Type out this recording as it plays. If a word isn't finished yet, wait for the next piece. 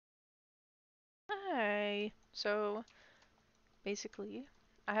So basically,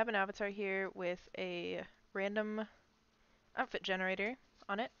 I have an avatar here with a random outfit generator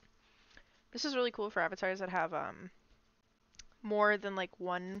on it. This is really cool for avatars that have more than like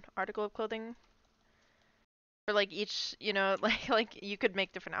one article of clothing. Or like each, like you could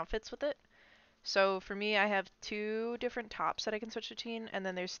make different outfits with it. So for me, I have 2 different tops that I can switch between, and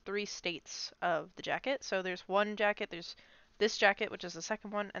then there's 3 states of the jacket. So there's one jacket, there's this jacket, which is the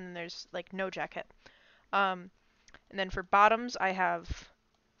second one, and then there's like no jacket. And then for bottoms, I have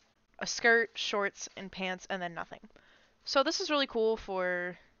a skirt, shorts, and pants, and then nothing. So this is really cool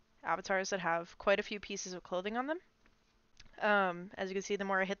for avatars that have quite a few pieces of clothing on them. As you can see, the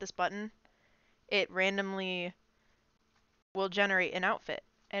more I hit this button, it randomly will generate an outfit.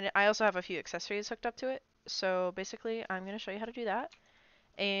 And I also have a few accessories hooked up to it. So basically, I'm going to show you how to do that.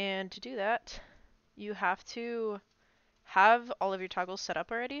 And to do that, you have to have all of your toggles set up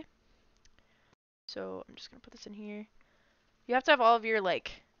already. So I'm just going to put this in here. You have to have all of your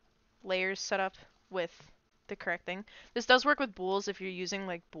like layers set up with the correct thing. This does work with bools if you're using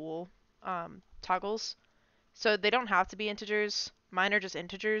like bool toggles. So they don't have to be integers. Mine are just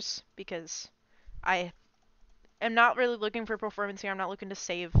integers because I am not really looking for performance here. I'm not looking to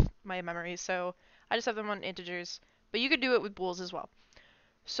save my memory, so I just have them on integers. But you could do it with bools as well.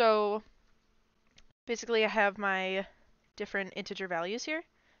 So basically I have my different integer values here.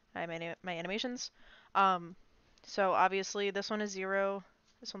 I have my animations. So obviously this one is 0,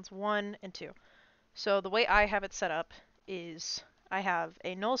 this one's 1, and 2. So the way I have it set up is I have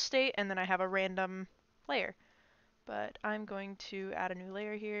a null state and then I have a random layer. But I'm going to add a new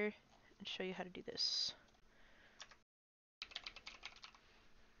layer here and show you how to do this.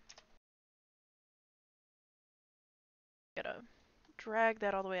 Gotta drag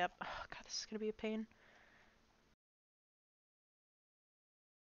that all the way up. Oh god, this is gonna be a pain.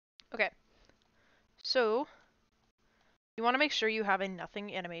 Okay, so you want to make sure you have a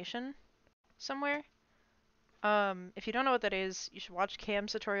nothing animation somewhere. If you don't know what that is, you should watch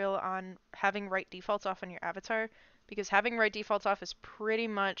Cam's tutorial on having right defaults off on your avatar, because having right defaults off is pretty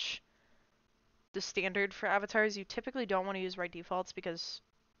much the standard for avatars. You typically don't want to use right defaults because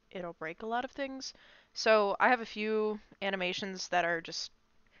it'll break a lot of things. So I have a few animations that are just,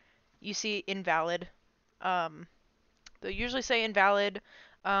 you see, invalid. They'll usually say invalid,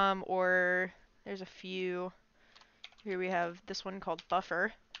 or there's a few. Here we have this one called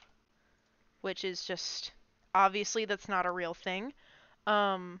buffer, which is just, obviously that's not a real thing.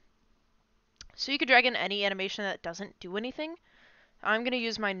 So you could drag in any animation that doesn't do anything. I'm going to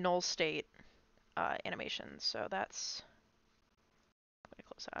use my null state animation, so that's, I'm going to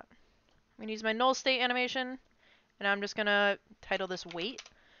close that. I'm going to use my null state animation, and I'm just going to title this wait,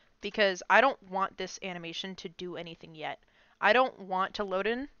 because I don't want this animation to do anything yet. I don't want to load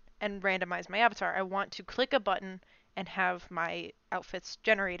in and randomize my avatar. I want to click a button and have my outfits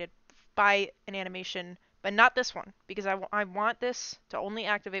generated by an animation, but not this one, because I want this to only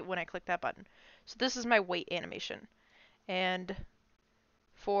activate when I click that button. So this is my wait animation. And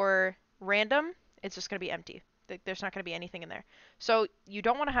for random, it's just going to be empty. There's not going to be anything in there. So you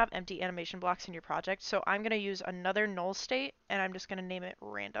don't want to have empty animation blocks in your project, so I'm going to use another null state, and I'm just going to name it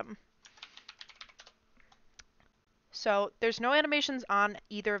random. So there's no animations on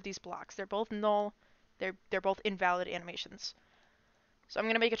either of these blocks. They're both null. They're both invalid animations. So I'm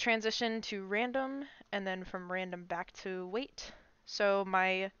going to make a transition to random, and then from random back to wait. So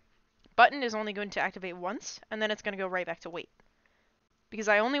my button is only going to activate once, and then it's going to go right back to wait. Because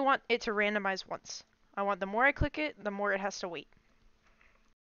I only want it to randomize once. I want the more I click it, the more it has to wait.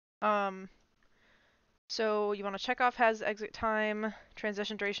 So you want to check off has exit time,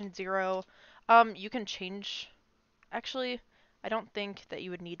 transition duration 0. You can change, actually, I don't think that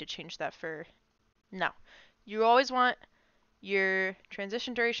you would need to change that for, no. You always want your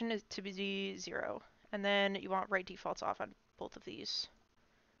transition duration to be 0, and then you want right defaults off on both of these.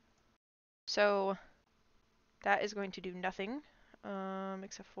 So that is going to do nothing,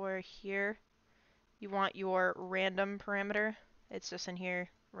 except for here. You want your random parameter. It's just in here,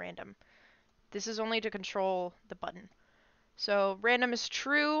 random. This is only to control the button. So random is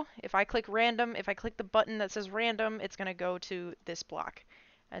true. If I click random, if I click the button that says random, it's going to go to this block.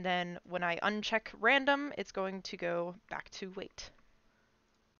 And then when I uncheck random, it's going to go back to wait.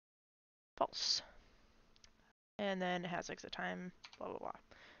 False. And then it has exit time, blah, blah, blah.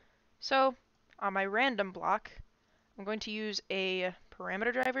 So on my random block, I'm going to use a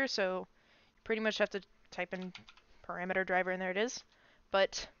parameter driver. So you pretty much have to type in parameter driver, and there it is.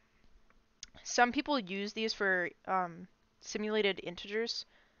 But some people use these for simulated integers.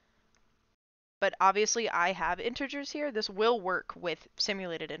 But obviously I have integers here. This will work with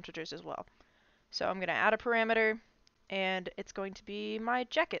simulated integers as well. So I'm going to add a parameter, and it's going to be my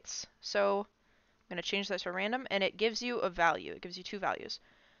jackets. So I'm going to change that to random, and it gives you a value. It gives you two values.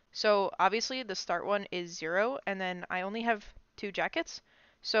 So obviously the start one is 0, and then I only have 2 jackets,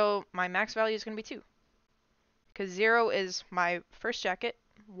 so my max value is going to be 2. Because 0 is my first jacket,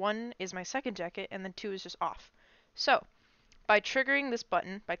 1 is my second jacket, and then 2 is just off. So by triggering this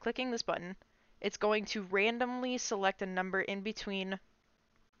button, by clicking this button, it's going to randomly select a number in between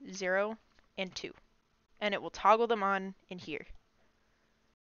 0 and 2. And it will toggle them on in here.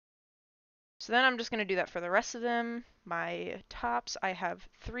 So then I'm just going to do that for the rest of them. My tops, I have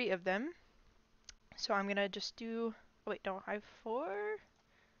 3 of them. So I'm going to just do... Oh wait, no, I have 4?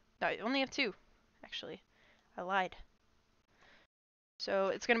 No, I only have 2, actually. I lied. So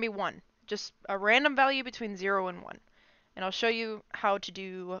it's going to be 1. Just a random value between 0 and 1. And I'll show you how to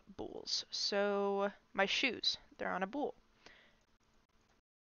do bools. So my shoes, they're on a bool.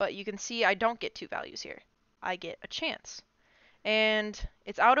 But you can see I don't get 2 values here. I get a chance. And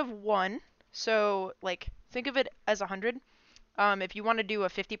it's out of 1, so like think of it as 100. If you want to do a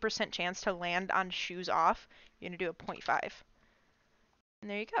 50% chance to land on shoes off, you're going to do a 0.5. And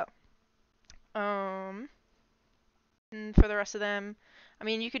there you go. And for the rest of them, I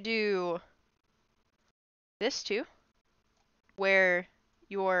mean, you could do this too, where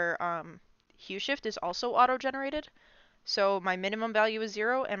your hue shift is also auto-generated. So my minimum value is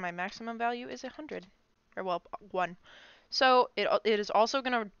 0 and my maximum value is 100. Or well, 1. So it is also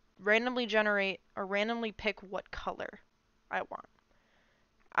going to randomly generate or randomly pick what color I want.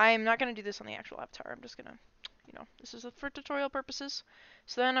 I'm not going to do this on the actual avatar. I'm just going to, this is for tutorial purposes.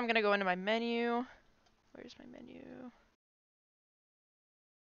 So then I'm going to go into my menu. Where's my menu?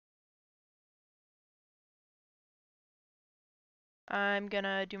 I'm going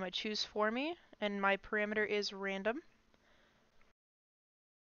to do my choose for me, and my parameter is random.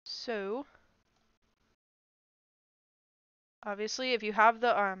 So obviously, if you have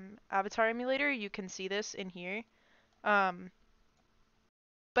the avatar emulator, you can see this in here. But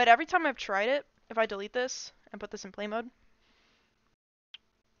every time I've tried it, if I delete this and put this in play mode,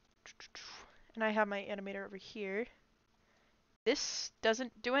 and I have my animator over here, this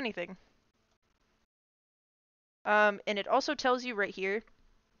doesn't do anything. And it also tells you right here,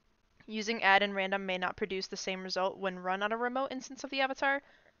 using add and random may not produce the same result when run on a remote instance of the avatar.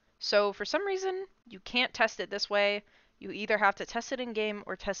 So for some reason, you can't test it this way. You either have to test it in game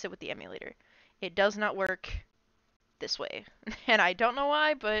or test it with the emulator. It does not work this way. And I don't know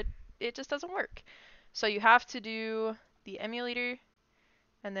why, but it just doesn't work. So you have to do the emulator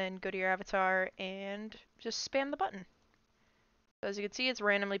and then go to your avatar and just spam the button. So as you can see, it's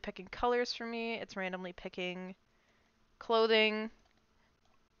randomly picking colors for me. It's randomly picking clothing.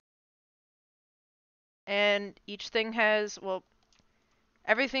 And each thing has, well,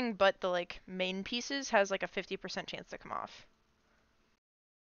 everything but the like main pieces has like a 50% chance to come off.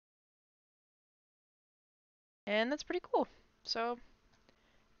 And that's pretty cool. So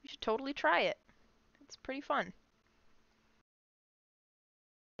you should totally try it. It's pretty fun.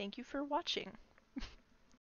 Thank you for watching.